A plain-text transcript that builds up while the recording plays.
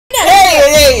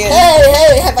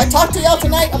I talked to y'all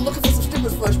tonight. I'm looking for some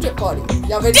strippers for a strip party.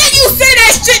 Y'all ready? Did you say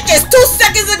that shit just 2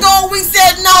 seconds ago? We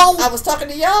said no. I was talking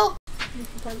to y'all. You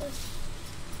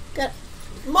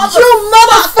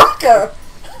motherfucker!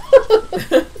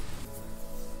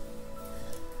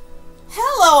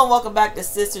 Hello and welcome back to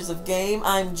Sisters of Game.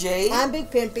 I'm Jade. I'm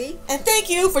Big Pimpy. And thank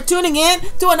you for tuning in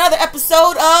to another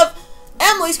episode of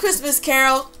Emily's Christmas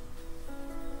Carol.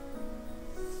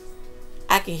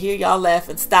 I can hear y'all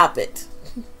laughing. Stop it.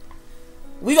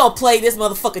 We gonna play this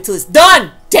motherfucker till it's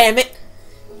done, damn it.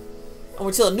 Or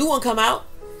until a new one come out.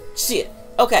 Shit.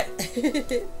 Okay.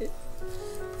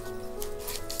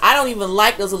 I don't even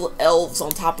like those little elves on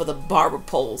top of the barber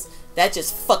poles. That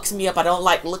just fucks me up. I don't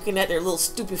like looking at their little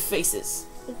stupid faces.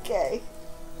 Okay.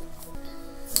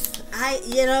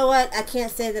 You know what? I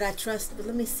can't say that I trust, but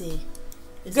let me see.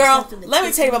 Girl, let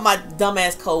me tell you about my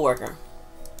dumbass coworker.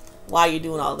 Why are you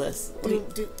doing all this?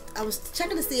 I was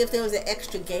checking to see if there was an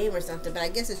extra game or something, but I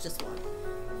guess it's just one.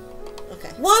 Okay.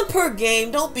 One per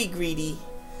game. Don't be greedy.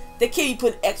 They can't be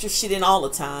putting extra shit in all the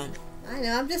time. I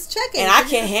know. I'm just checking. And I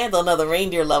can't handle another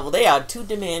reindeer level. They are too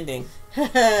demanding.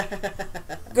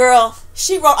 Girl,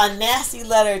 she wrote a nasty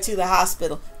letter to the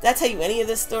hospital. Did I tell you any of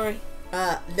this story?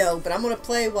 No, but I'm going to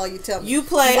play while you tell me. You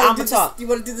play, I'm going to talk. You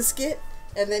want to do the skit?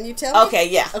 And then you tell me? Okay,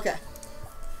 yeah. Okay.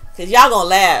 Because y'all going to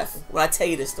laugh when I tell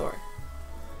you this story.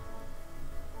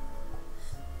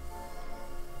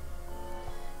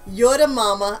 You're the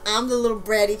mama. I'm the little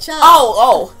bratty child.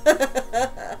 Oh.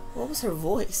 What was her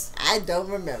voice? I don't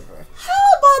remember. How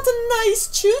about a nice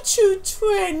choo-choo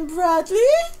train, Bradley?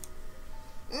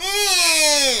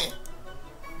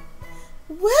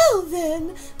 Well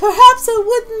then, perhaps a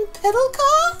wooden pedal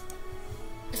car?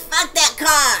 Fuck that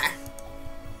car!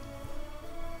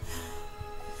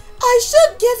 I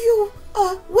should give you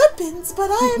weapons, but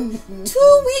I am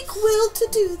too weak-willed to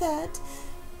do that.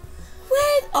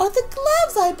 Where are the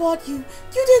gloves I bought you?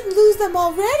 You didn't lose them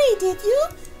already, did you?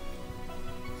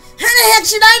 How the heck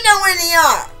should I know where they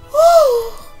are?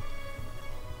 Oh,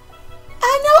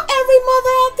 I know every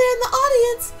mother out there in the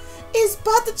audience is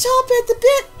about to chomp at the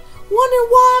bit, wondering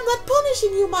why I'm not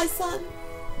punishing you, my son.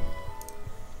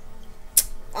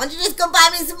 Why don't you just go buy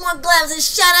me some more gloves and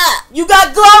shut up? You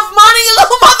got glove money, you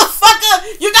little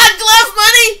motherfucker? You got glove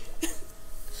money?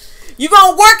 You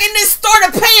gonna work in this store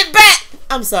to pay it back?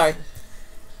 I'm sorry.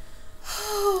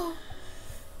 Oh,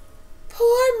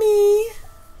 poor me.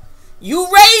 You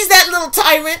raised that little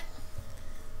tyrant.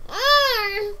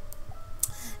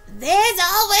 There's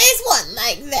always one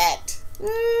like that.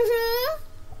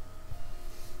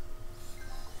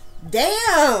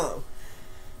 Damn.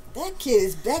 That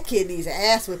kid needs an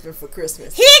ass whipping for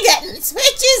Christmas. He getting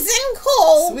switches and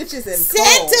coal. Switches and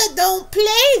Santa coal. don't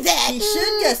play that. He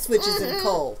should get switches and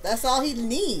coal. That's all he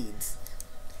needs.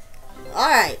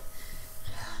 Alright.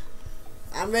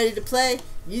 I'm ready to play.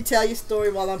 You tell your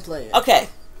story while I'm playing. Okay.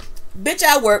 Bitch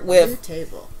I work with. New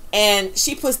table. And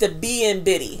she puts the B in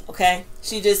Biddy, okay?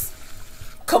 She just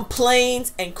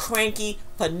complains and cranky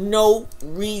for no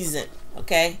reason,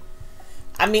 okay?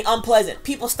 I mean, unpleasant.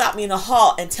 People stop me in the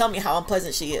hall and tell me how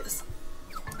unpleasant she is.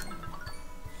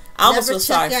 I almost feel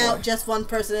sorry for her. Never check out just one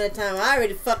person at a time. I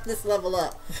already fucked this level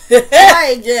up.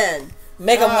 Try again.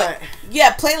 Make them wait.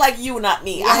 Yeah, play like you, not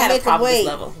me. I had a problem with this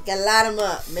level. You gotta line them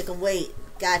up. Make them wait.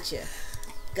 Gotcha.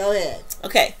 Go ahead.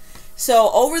 Okay.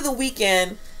 So, over the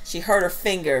weekend, she hurt her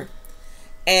finger.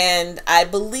 And I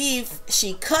believe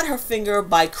she cut her finger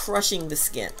by crushing the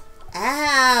skin.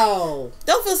 Ow.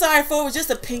 Don't feel sorry for her. It was just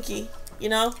a pinky, you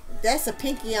know? That's a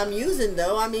pinky I'm using,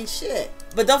 though. I mean, shit.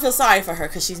 But don't feel sorry for her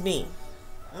because she's mean.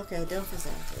 Okay, don't feel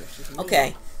sorry for her. She's mean.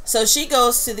 Okay. So, she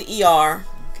goes to the ER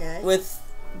with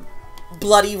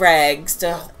bloody rags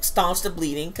to staunch the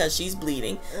bleeding because she's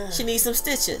bleeding. She needs some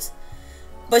stitches.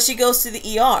 But she goes to the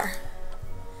ER.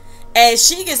 And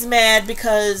she gets mad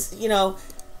because, you know,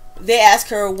 they ask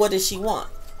her, what does she want?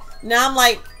 Now I'm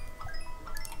like,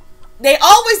 they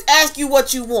always ask you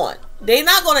what you want. They're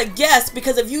not going to guess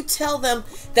because if you tell them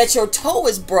that your toe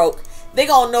is broke, they're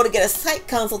going to know to get a psych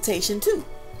consultation too.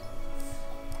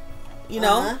 You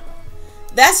know?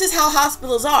 That's just how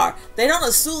hospitals are. They don't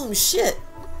assume shit.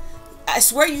 I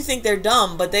swear you think they're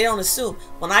dumb, but they don't assume.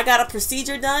 When I got a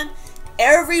procedure done,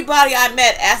 everybody I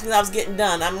met asked me what I was getting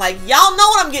done. I'm like, y'all know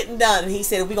what I'm getting done. And he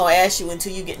said, we're going to ask you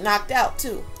until you get knocked out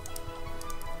too.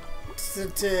 So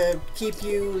to keep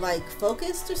you, like,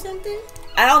 focused or something?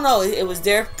 I don't know. It was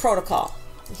their protocol.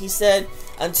 He said,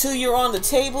 until you're on the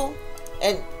table.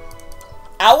 And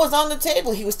I was on the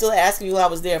table. He was still asking me what I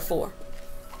was there for.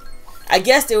 I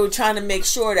guess they were trying to make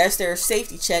sure that's their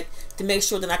safety check to make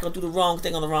sure they're not going to do the wrong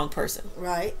thing on the wrong person.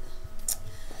 Right.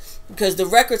 Because the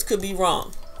records could be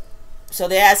wrong. So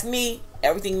they asked me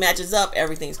Everything matches up.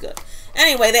 Everything's good.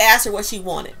 Anyway, they asked her what she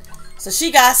wanted. So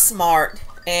she got smart,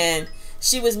 and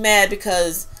she was mad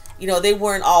because, you know, they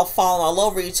weren't all falling all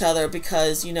over each other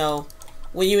because, you know,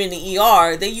 when you're in the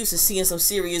ER, they used to seeing some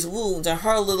serious wounds, and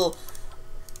her little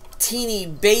teeny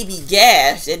baby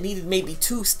gash that needed maybe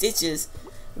 2 stitches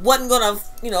wasn't gonna,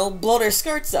 you know, blow their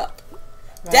skirts up.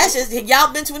 Right. That's just,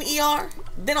 y'all been to an ER?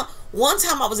 Then one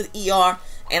time I was in ER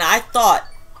and I thought,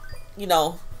 you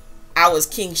know, I was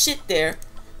king shit there.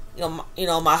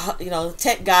 My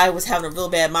tech guy was having a real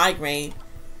bad migraine,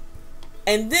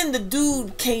 and then another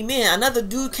dude came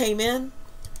in.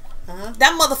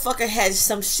 That motherfucker had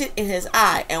some shit in his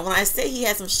eye, and when I say he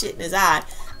had some shit in his eye,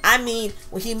 I mean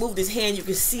when he moved his hand, you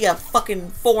could see a fucking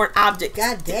foreign object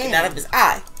sticking out of his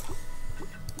eye.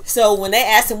 So when they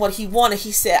asked him what he wanted,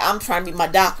 he said, "I'm trying to meet my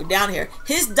doctor down here."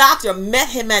 His doctor met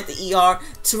him at the ER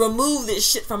to remove this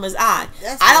shit from his eye.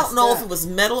 I don't know if it was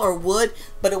metal or wood,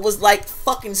 but it was like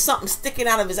fucking something sticking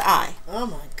out of his eye. Oh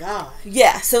my God.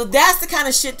 Yeah, so that's the kind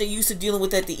of shit they're used to dealing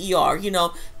with at the ER. You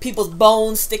know, people's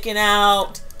bones sticking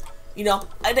out. You know,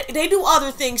 they do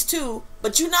other things too,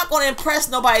 but you're not going to impress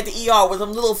nobody at the ER with a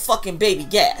little fucking baby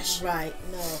gash. Right,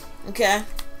 no. Okay?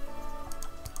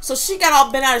 So she got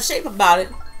all bent out of shape about it.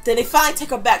 Then they finally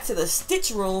take her back to the stitch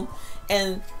room,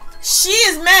 and she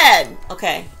is mad.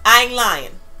 Okay, I ain't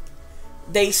lying.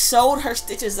 They sewed her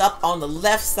stitches up on the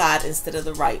left side instead of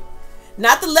the right.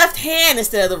 Not the left hand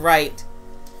instead of the right.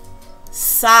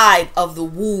 Side of the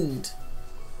wound.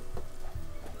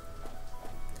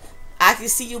 I can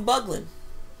see you buggling.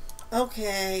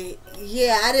 Okay,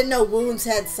 yeah, I didn't know wounds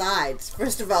had sides.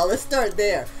 First of all, let's start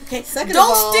there. Okay, don't of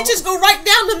all, stitches go right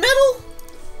down the middle?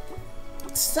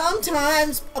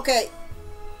 Sometimes, okay.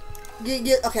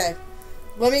 Okay,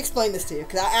 let me explain this to you.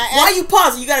 Why are you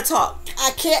pausing? You gotta talk.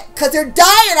 I can't, because they're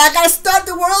dying. I gotta start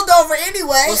the world over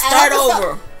anyway. We'll start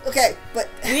over. Okay, but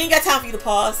we ain't got time for you to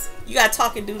pause. You gotta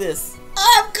talk and do this.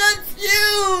 I'm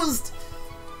confused.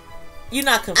 You're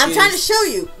not confused. I'm trying to show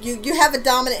you. You have a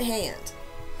dominant hand.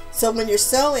 So when you're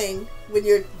sewing,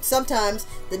 sometimes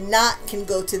the knot can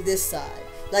go to this side.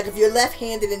 Like if you're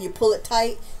left-handed and you pull it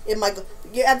tight, it might go.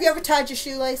 Have you ever tied your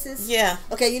shoelaces? Yeah.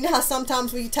 Okay, you know how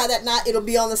sometimes when you tie that knot, it'll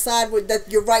be on the side where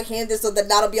you're right-handed, so the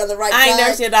knot will be on the right side? I ain't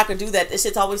never seen a doctor do that. This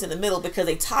shit's always in the middle because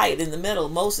they tie it in the middle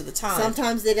most of the time.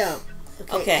 Sometimes they don't.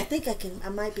 Okay. I think I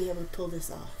might be able to pull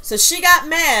this off. So she got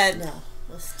mad. No.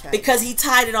 Let's try because he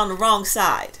tied it on the wrong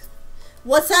side.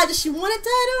 What side does she want it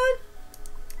tied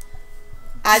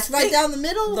on? Just right down the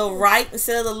middle? The right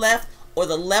instead of the left, or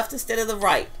the left instead of the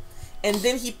right. And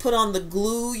then he put on the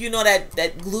glue, you know,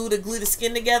 that glue to glue the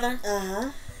skin together?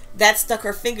 Uh-huh. That stuck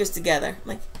her fingers together.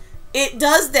 Like, it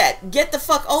does that. Get the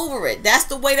fuck over it. That's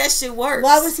the way that shit works.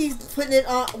 Why was he putting it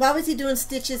on? Why was he doing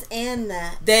stitches and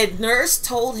that? The nurse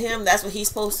told him that's what he's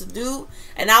supposed to do.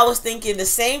 And I was thinking the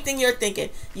same thing you're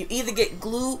thinking. You either get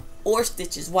glue or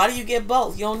stitches. Why do you get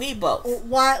both? You don't need both.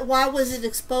 Why was it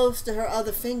exposed to her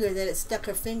other finger that it stuck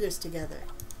her fingers together?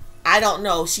 I don't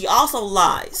know. She also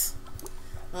lies.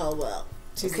 Oh, well.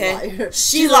 She's a liar.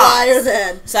 She's a liar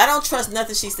then. So I don't trust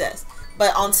nothing she says.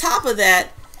 But on top of that,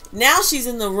 now she's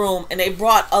in the room and they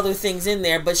brought other things in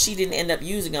there, but she didn't end up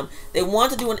using them. They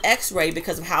wanted to do an x-ray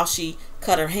because of how she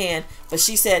cut her hand, but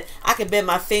she said, I can bend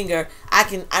my finger. I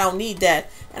don't need that.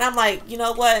 And I'm like, you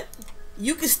know what?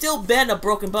 You can still bend a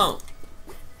broken bone.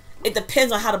 It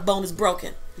depends on how the bone is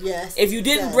broken. Yes. If you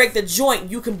didn't break the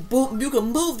joint, you can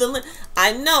move the limb.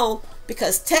 I know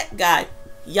because tech guy,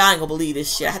 y'all ain't gonna believe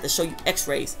this shit. I have to show you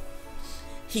x-rays.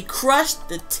 He crushed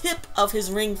the tip of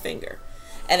his ring finger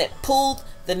and it pulled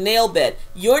the nail bed.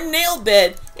 Your nail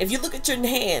bed, if you look at your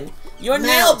hand, your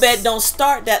nail bed don't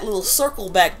start that little circle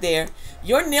back there.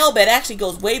 Your nail bed actually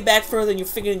goes way back further in your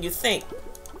finger than you think.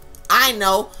 I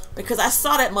know because I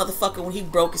saw that motherfucker when he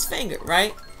broke his finger,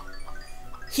 right?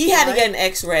 He had to get an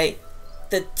x-ray.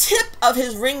 The tip of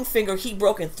his ring finger he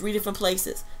broke in 3 different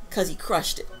places because he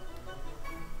crushed it.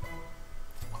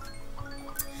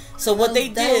 So what they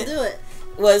did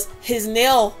was his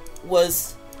nail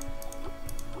was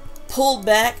pulled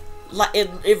back. Like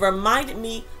it reminded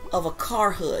me of a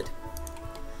car hood.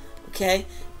 Okay?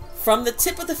 From the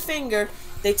tip of the finger,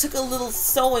 they took a little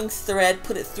sewing thread,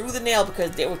 put it through the nail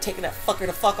because they were taking that fucker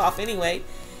the fuck off anyway,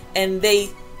 and they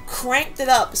cranked it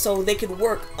up so they could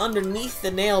work underneath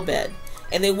the nail bed.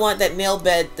 And they want that nail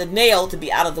bed, the nail, to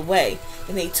be out of the way.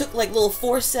 And they took like little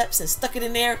forceps and stuck it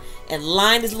in there and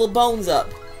lined his little bones up.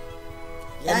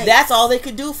 Yikes. And that's all they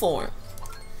could do for him.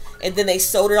 And then they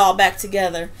sewed it all back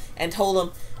together and told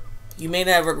him, you may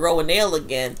never grow a nail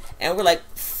again. And we're like,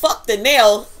 fuck the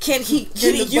nail. Can he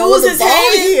use his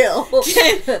hand?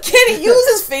 Can he use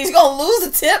his finger? He's gonna lose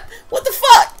the tip? What the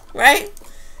fuck? right?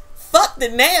 Fuck the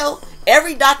nail.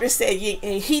 Every doctor said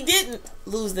he didn't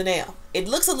lose the nail. It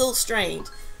looks a little strange.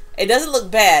 It doesn't look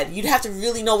bad. You'd have to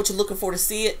really know what you're looking for to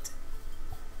see it.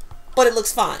 But it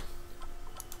looks fine.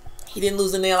 He didn't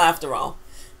lose the nail after all.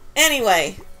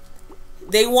 Anyway,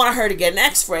 they wanted her to get an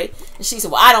x-ray. And she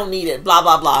said, well, I don't need it, blah,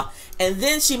 blah, blah. And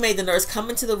then she made the nurse come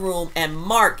into the room and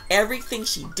mark everything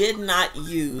she did not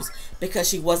use because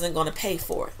she wasn't going to pay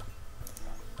for it.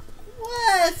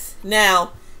 What?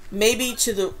 Now, maybe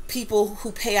to the people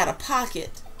who pay out of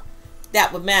pocket,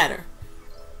 that would matter.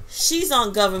 She's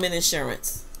on government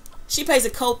insurance. She pays a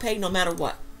copay no matter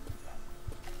what.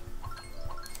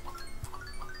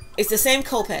 It's the same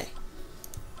copay.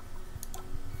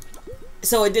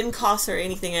 So it didn't cost her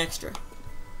anything extra.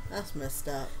 That's messed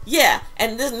up. Yeah,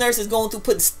 and this nurse is going through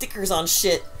putting stickers on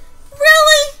shit.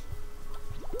 Really?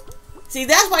 See,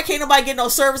 that's why can't nobody get no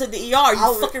service at the ER.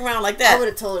 You fucking around like that. I would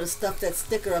have told her to stuff that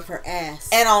sticker up her ass.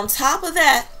 And on top of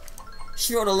that,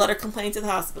 she wrote a letter complaining to the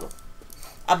hospital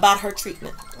about her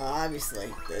treatment. Well, obviously,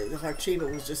 her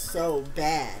treatment was just so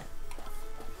bad.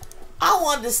 I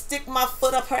wanted to stick my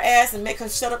foot up her ass and make her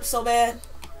shut up so bad.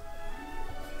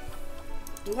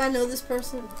 Do I know this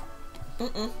person?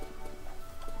 Mm-mm.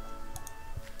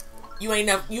 You ain't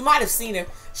never. You might have seen her.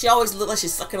 She always looked like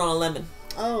she's sucking on a lemon.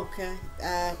 Oh, okay.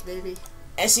 Maybe.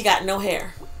 And she got no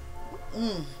hair.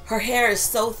 Mm. Her hair is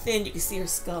so thin you can see her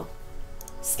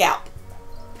scalp.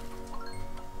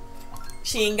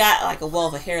 She ain't got like a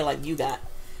wealth of hair like you got.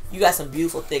 You got some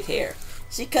beautiful thick hair.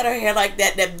 She cut her hair like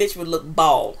that, that bitch would look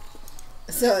bald.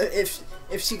 So if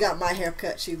she got my hair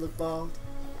cut, she'd look bald.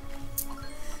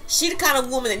 She the kind of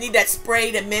woman that need that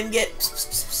spray that men get.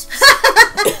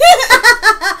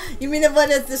 You mean the one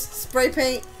that's this spray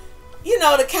paint? You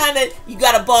know, the kind that you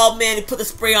got a bald man, you put the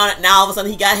spray on it, now all of a sudden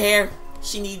he got hair.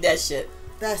 She need that shit.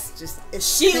 That's just,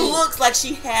 it's She paint. looks like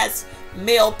she has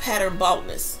male pattern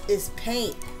baldness. It's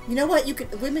paint. You know what?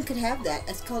 Women could have that.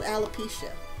 It's called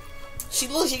alopecia. She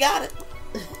got it.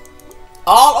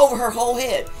 All over her whole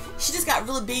head. She just got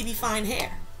really baby fine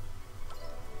hair.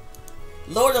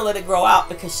 Lord don't let it grow out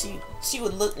because she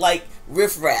would look like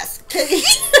riffraff.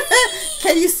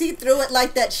 Can you see through it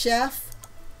like that chef?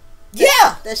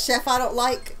 Yeah. That chef I don't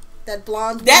like. That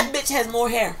blonde one. That bitch has more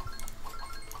hair.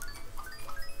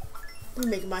 You're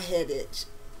making my head itch.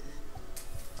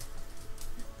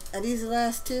 Are these the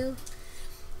last two?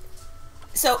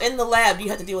 So in the lab, you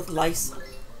have to deal with lice.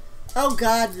 Oh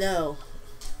God, no.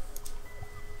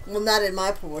 Well, not in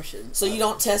my portion. So you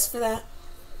don't test for that?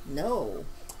 No.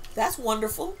 That's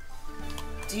wonderful.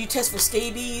 Do you test for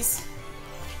scabies?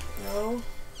 No.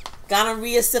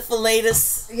 Gonorrhea,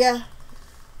 syphilitis? Yeah.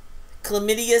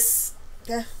 Chlamydius?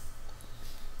 Yeah.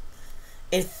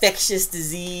 Infectious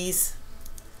disease?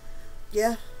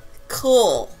 Yeah.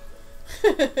 Cool.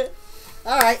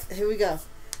 All right, here we go.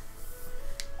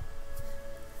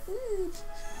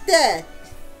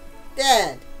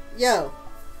 Dad, yo,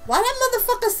 why that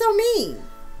motherfucker so mean?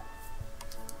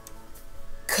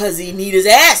 Cause he need his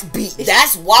ass beat.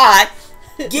 That's why.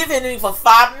 Giving him for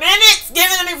 5 minutes.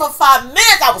 Giving him for 5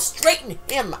 minutes. I was straightening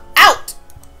him out.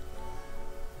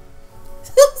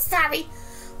 Sorry.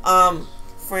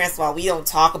 Francois, we don't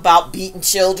talk about beating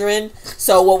children.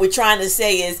 So what we're trying to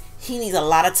say is he needs a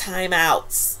lot of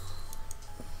timeouts.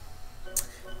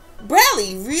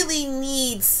 Bradley really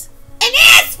needs an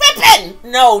ass whipping.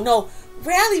 No.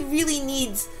 Bradley really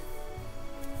needs.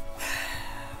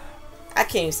 I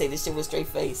can't even say this shit with a straight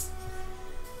face.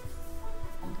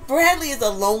 Bradley is a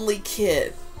lonely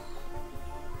kid.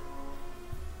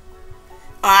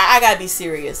 I gotta be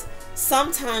serious.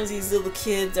 Sometimes these little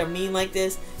kids are mean like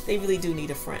this. They really do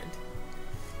need a friend.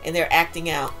 And they're acting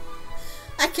out.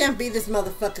 I can't be this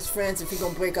motherfucker's friends if he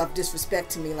gonna break off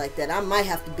disrespect to me like that. I might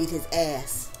have to beat his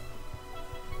ass.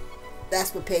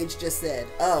 That's what Paige just said.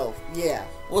 Oh, yeah.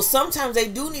 Well, sometimes they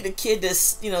do need a kid to,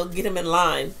 get him in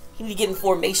line. He need to get in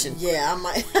formation. Yeah, I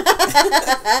might.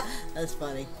 That's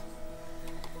funny.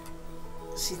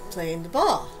 She's playing the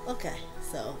ball. Okay,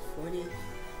 so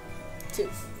 42.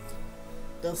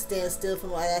 Don't stand still for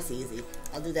why. That's easy.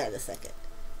 I'll do that in a second.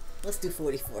 Let's do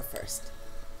 44 first.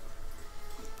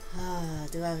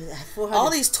 Do I have 400? All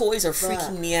these toys are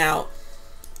freaking me out.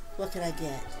 What can I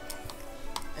get?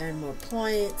 Earn more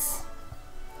points.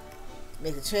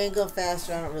 Make the train go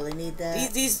faster. I don't really need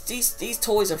that. These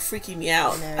toys are freaking me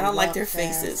out. I don't like their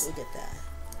faces. We'll get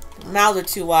that. Mouths are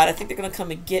too wide. I think they're gonna come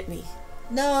and get me.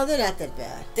 No, they're not that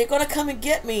bad. They're gonna come and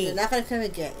get me. They're not gonna come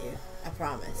and get you. I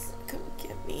promise. Come and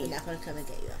get me. They're not gonna come and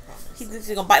get you. I promise.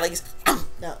 He's gonna bite like this.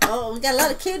 No. Oh, we got a lot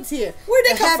of kids here. Where'd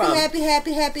they come from?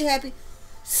 Happy.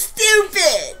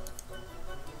 Stupid.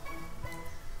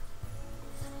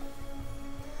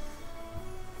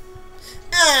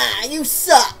 You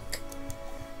suck.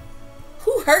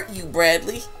 Who hurt you,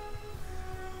 Bradley?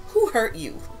 Who hurt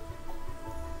you?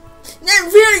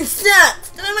 That really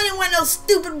sucks. I don't want no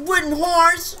stupid wooden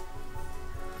horse.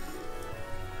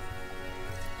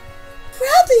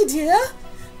 Bradley, dear,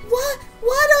 why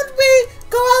don't we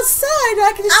go outside?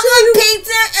 I can show you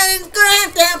pizza, and it's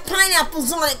gonna have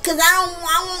pineapples on it, cause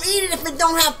I won't eat it if it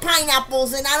don't have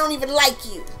pineapples, and I don't even like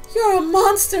you. You're a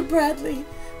monster, Bradley.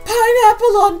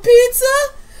 Pineapple on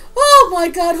pizza? Oh my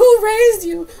God, who raised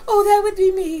you? Oh, that would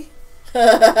be me.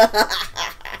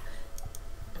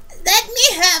 Let me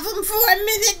have them for a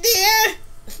minute, dear.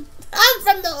 I'm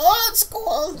from the old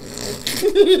school.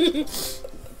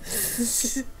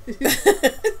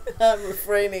 I'm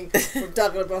refraining from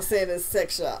talking about saying it's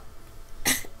sex shop.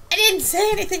 I didn't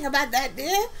say anything about that,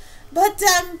 dear. But,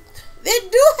 they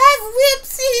do have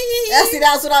whipsies.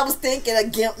 That's what I was thinking, a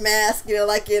gimp mask,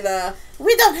 like in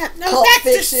we don't have no. Pulp That's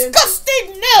Fiction.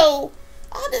 disgusting. No,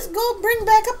 I'll just go bring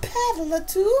back a paddle or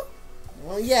two.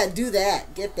 Well, yeah, do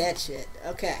that. Get that shit.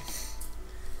 Okay.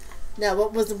 Now,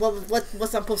 what's I'm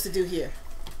supposed to do here?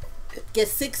 Get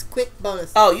 6 quick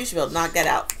bonuses. Oh, you should be able to knock that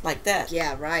out like that.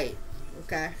 Yeah, right.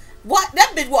 Okay. What?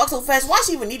 That bitch walks so fast. Why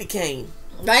she even need a cane?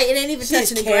 Right, it ain't even She's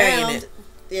touching the carrying ground. it.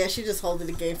 Yeah, she just holding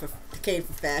the cane for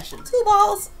fashion. 2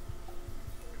 balls.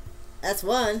 That's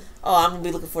one. Oh, I'm gonna be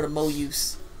looking for the Mo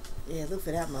use. Yeah, look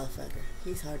for that motherfucker.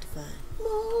 He's hard to find.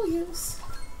 Mo use.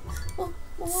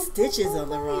 Stitches on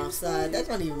the wrong side. That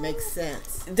don't even make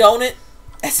sense. Don't it?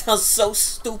 That sounds so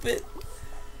stupid.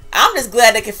 I'm just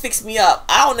glad they can fix me up.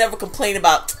 I don't ever complain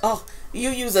about, oh, you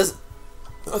use a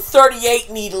 38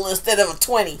 needle instead of a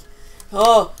 20.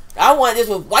 Oh, I want this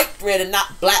with white thread and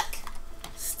not black.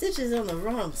 Stitches on the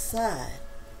wrong side.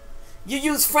 You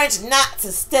use French knots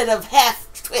instead of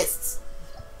half twists.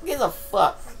 Give a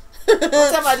fuck. Don't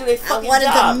tell me I do they fucking I wanted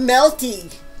job. the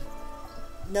melty.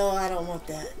 No, I don't want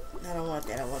that. I don't want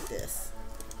that. I want this.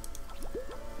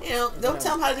 You know, don't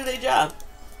tell them how to do their job.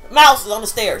 Mouse is on the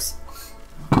stairs.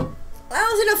 I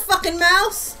wasn't a fucking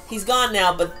mouse. He's gone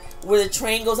now, but where the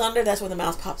train goes under, that's where the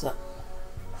mouse pops up.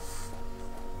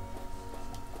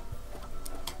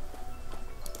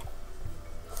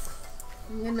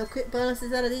 You get no quick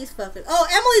bonuses out of these fuckers. Oh,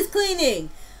 Emily's cleaning.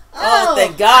 Oh,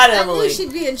 thank God, I Emily. knew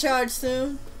she'd be in charge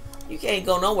soon. You can't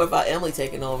go nowhere without Emily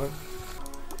taking over.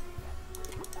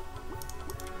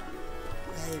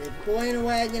 I need a boy in a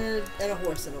wagon and a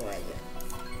horse in a wagon.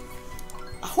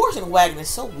 A horse in a wagon is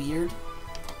so weird.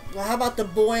 Well, how about the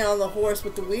boy on the horse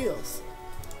with the wheels?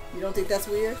 You don't think that's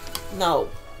weird? No.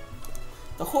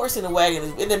 The horse in a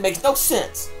wagon it makes no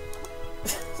sense.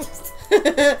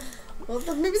 Well,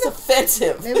 maybe It's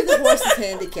offensive. Maybe the horse is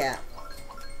handicapped.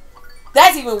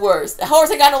 That's even worse. The horse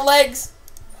ain't got no legs.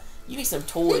 You need some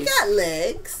toys. He got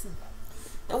legs.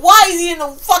 And why is he in the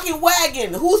fucking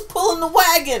wagon? Who's pulling the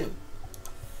wagon?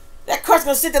 That cart's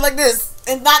gonna sit there like this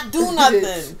and not do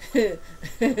nothing.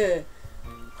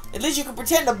 At least you can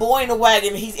pretend a boy in the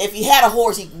wagon. If he had a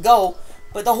horse, he can go.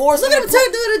 But the horse. Look at him doing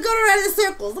it, going around in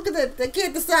circles. Look at that. They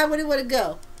can't decide where they want to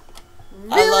go.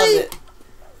 Really? I love it.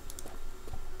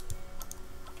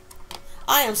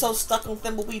 I am so stuck on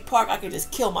Thimbleweed Park, I could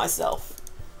just kill myself.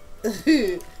 Funny.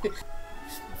 Ain't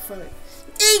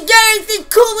got anything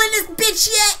cool in this bitch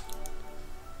yet?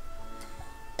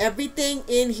 Everything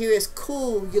in here is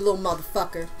cool, you little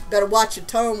motherfucker. Better watch your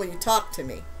tone when you talk to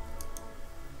me.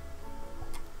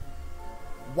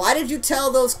 Why did you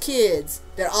tell those kids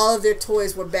that all of their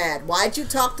toys were bad? Why did you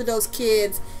talk to those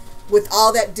kids with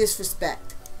all that disrespect?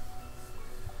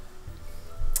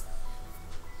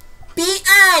 Be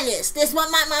honest. That's what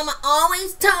my mama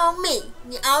always told me.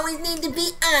 You always need to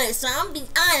be honest. So I'm be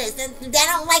honest. If I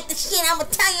don't like the shit, I'm going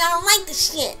to tell you I don't like the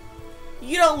shit.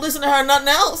 You don't listen to her nothing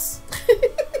else.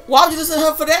 Why would you listen to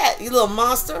her for that, you little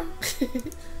monster?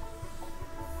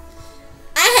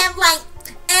 I have like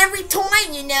every toy,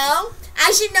 you know.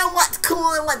 I should know what's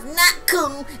cool and what's not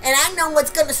cool, and I know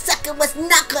what's gonna suck and what's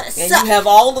not gonna suck. And you have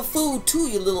all the food too,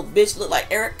 you little bitch. Look like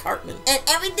Eric Cartman. And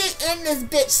everything in this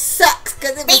bitch sucks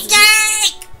because it was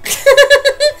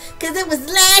because it was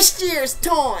last year's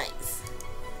toys.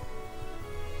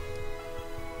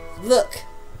 Look,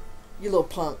 you little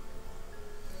punk.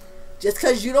 Just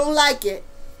because you don't like it,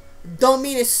 don't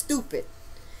mean it's stupid.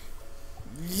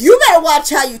 You better watch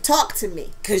how you talk to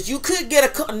me. Because you could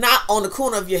get a knot on the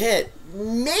corner of your head.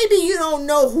 Maybe you don't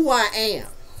know who I am.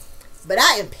 But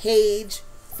I am Paige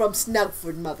from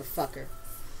Snugford, motherfucker.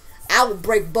 I will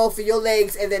break both of your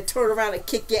legs and then turn around and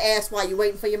kick your ass while you're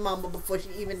waiting for your mama before she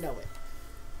even know it.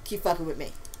 Keep fucking with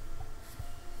me.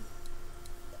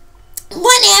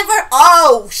 Whatever.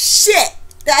 Oh, shit.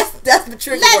 That's the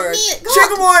trigger word. Go.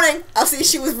 Trigger warning. I'll see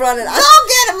she was running. Go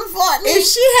get him for me. If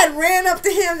she had ran up to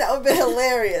him, that would have been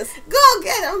hilarious. Go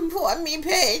get him for me,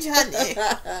 Paige, honey.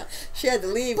 She had to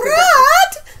leave.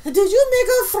 Brad, did you make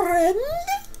a friend?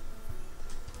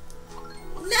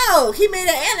 No, he made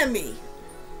an enemy.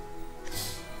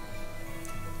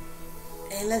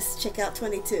 And let's check out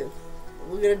 22.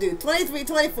 We're going to do 23,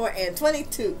 24, and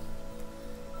 22.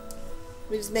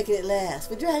 We're just making it last.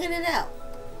 We're dragging it out.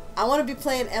 I want to be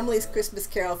playing Emily's Christmas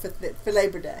Carol for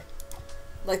Labor Day.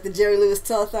 Like the Jerry Lewis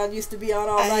telethon used to be on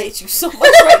all night. I hate you so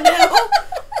much right now.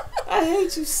 I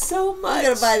hate you so much. I'm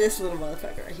going to buy this little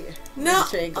motherfucker right here. No.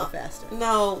 Make the train go faster.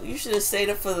 No, you should have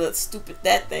saved it for the stupid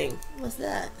that thing. What's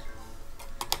that?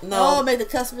 No. Oh, make the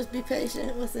customers be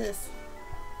patient. What's this?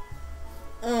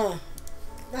 I'm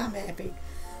happy.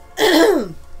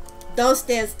 Don't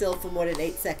stand still for more than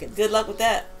 8 seconds. Good luck with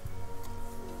that.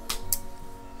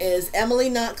 Is Emily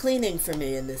not cleaning for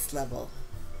me in this level?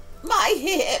 My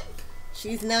hip.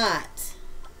 She's not.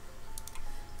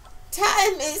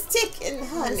 Time is ticking,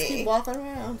 honey. Just keep walking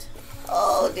around.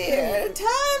 Oh dear,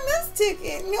 time is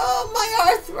ticking. Oh, my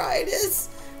arthritis.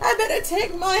 I better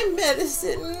take my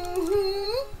medicine.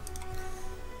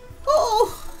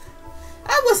 Oh,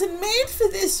 I wasn't made for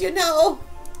this, you know.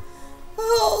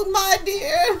 Oh, my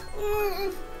dear.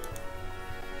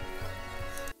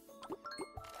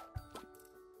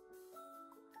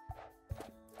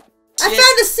 I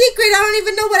found a secret. I don't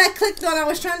even know what I clicked on. I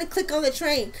was trying to click on the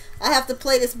train. I have to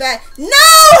play this back. No!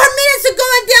 Her minutes are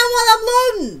going down while I'm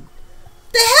loading.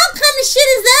 The hell kind of shit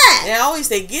is that? They always,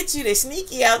 they get you. They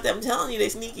sneaky out there. I'm telling you, they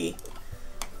sneaky.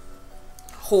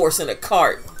 Horse in a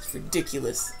cart. It's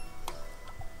ridiculous.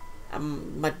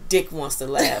 My dick wants to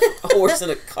laugh. A horse in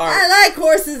a cart. I like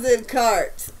horses in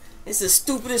carts. It's the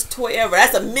stupidest toy ever.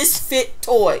 That's a Misfit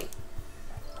toy.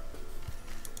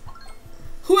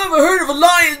 Whoever heard of a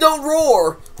lion don't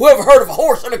roar? Whoever heard of a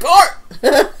horse in a cart?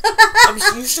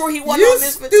 You sure he wasn't a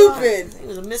Misfit stupid. toy? He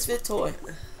was a Misfit toy.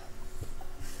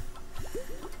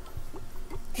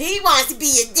 He wants to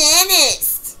be a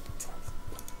dentist.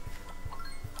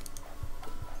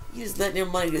 You just letting their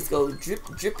money just go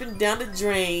dripping down the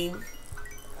drain.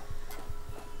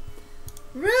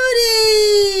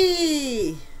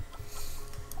 Rudy!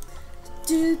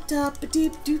 Look at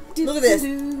this.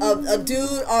 A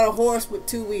dude on a horse with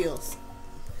 2 wheels.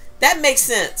 That makes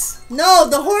sense. No,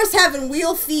 the horse having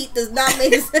wheel feet does not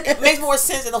make sense. It makes more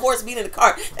sense than the horse being in the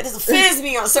cart. That just offends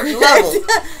me on a certain level.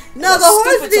 No, the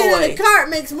horse being in the cart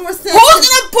makes more sense. Who's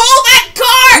gonna pull that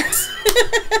cart?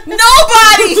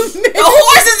 Nobody! The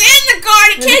horse is in the cart.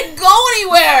 It can't go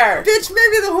anywhere. Bitch,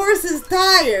 maybe the horse is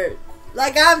tired.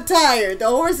 Like I'm tired. The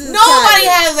horse is Nobody tired.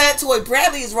 has that toy.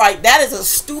 Bradley is right. That is a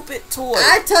stupid toy.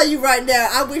 I tell you right now,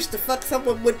 I wish the fuck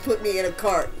someone would put me in a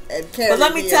cart and carry me. But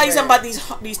let me tell you something about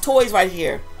these toys right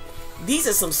here. These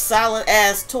are some solid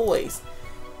ass toys.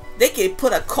 They can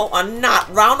put a knot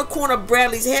round the corner of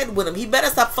Bradley's head with them. He better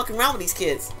stop fucking around with these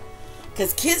kids.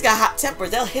 Because kids got hot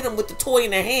tempers. They'll hit him with the toy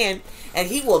in their hand and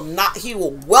he will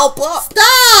whelp up.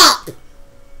 Stop!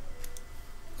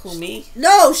 Who, me?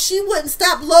 No, she wouldn't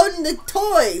stop loading the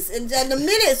toys. And the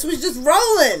minutes was just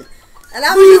rolling. And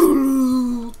I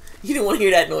was You didn't want to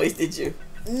hear that noise, did you?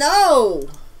 No.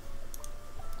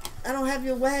 I don't have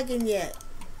your wagon yet.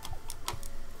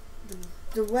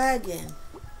 The wagon.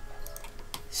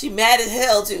 She mad as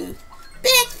hell, too.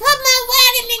 Bitch, put my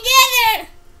wagon together.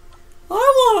 I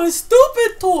want a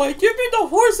stupid toy. Give me the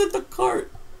horse in the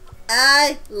cart.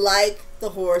 I like the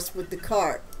horse with the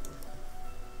cart.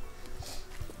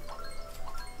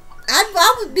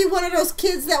 I would be one of those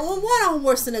kids that would want a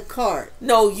horse in a cart.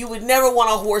 No, you would never want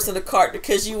a horse in a cart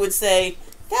because you would say,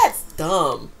 that's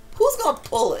dumb. Who's going to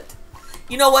pull it?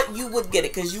 You know what? You would get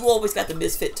it because you always got the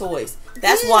Misfit toys.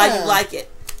 That's why you like it.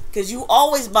 Because you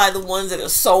always buy the ones that are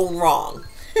sewn wrong.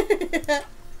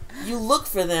 You look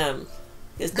for them.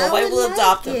 Because nobody will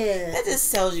adopt them. That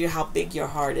just tells you how big your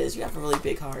heart is. You have a really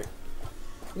big heart.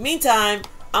 Meantime,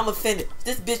 I'm offended.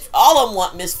 This bitch, all of them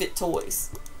want Misfit toys.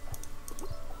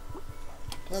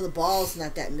 Well, the ball's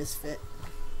not that Misfit.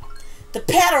 The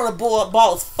pad on the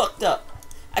ball is fucked up.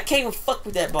 I can't even fuck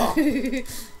with that ball.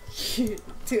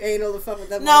 Too anal to fuck with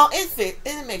that ball? No, it fit.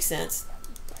 It makes sense.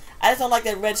 I just don't like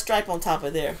that red stripe on top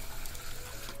of there.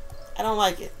 I don't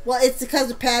like it. Well, it's because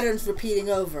the pattern's repeating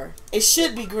over. It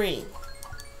should be green.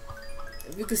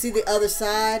 If you can see the other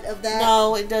side of that.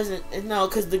 No, it doesn't. No,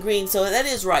 because the green. So that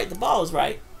is right. The ball is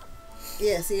right.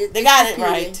 Yeah, see, they got it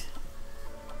right.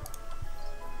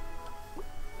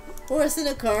 Horse in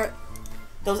a cart.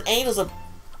 Those angels are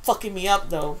fucking me up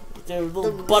though. Their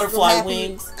little butterfly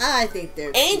wings. I think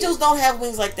they're angels don't have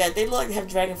wings like that. They look like they have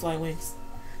dragonfly wings.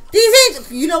 These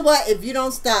angels, you know what? If you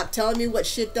don't stop telling me what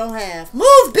shit don't have,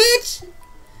 move, bitch.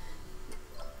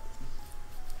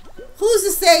 Who's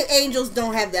to say angels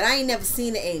don't have that? I ain't never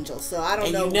seen an angel, so I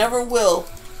don't know. And you never will.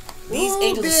 These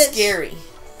angels are scary.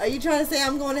 Are you trying to say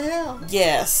I'm going to hell?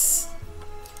 Yes.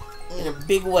 In a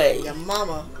big way. Your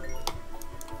mama.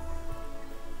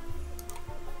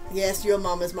 Yes, your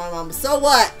mama's my mama. So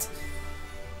what?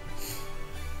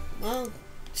 Well,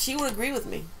 she would agree with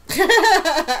me.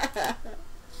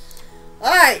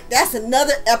 Alright, that's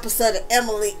another episode of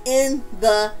Emily in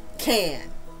the Can.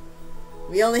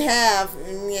 We only have 2,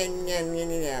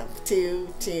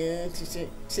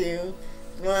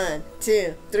 1,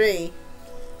 2, 3,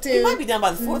 2. It might be done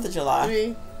by the 4th of July.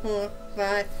 3, 4,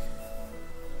 5.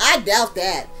 I doubt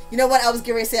that. You know what? I was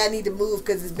getting ready to say I need to move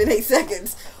because it's been 8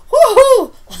 seconds.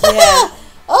 Woohoo! Yeah.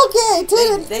 Okay,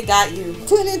 tune in. They got you.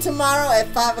 Tune in tomorrow at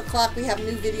 5 o'clock. We have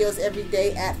new videos every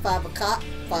day at 5 o'clock.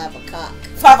 5 o'clock.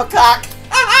 5 o'clock.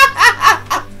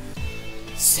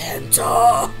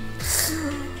 Santa.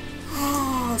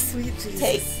 Oh, sweet Jesus.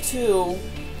 Take 2.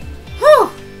 Whew.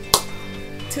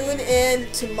 Tune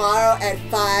in tomorrow at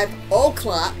 5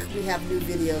 o'clock. We have new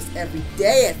videos every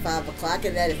day at 5 o'clock,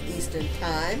 and that is Eastern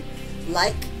Time.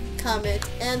 Like, comment,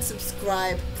 and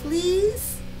subscribe,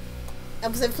 please.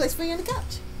 I'm going to place for you on the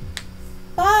couch.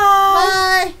 Bye.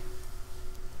 Bye.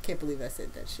 Can't believe I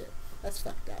said that shit. That's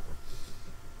fucked up.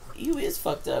 You is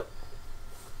fucked up.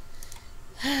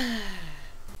 Sushi!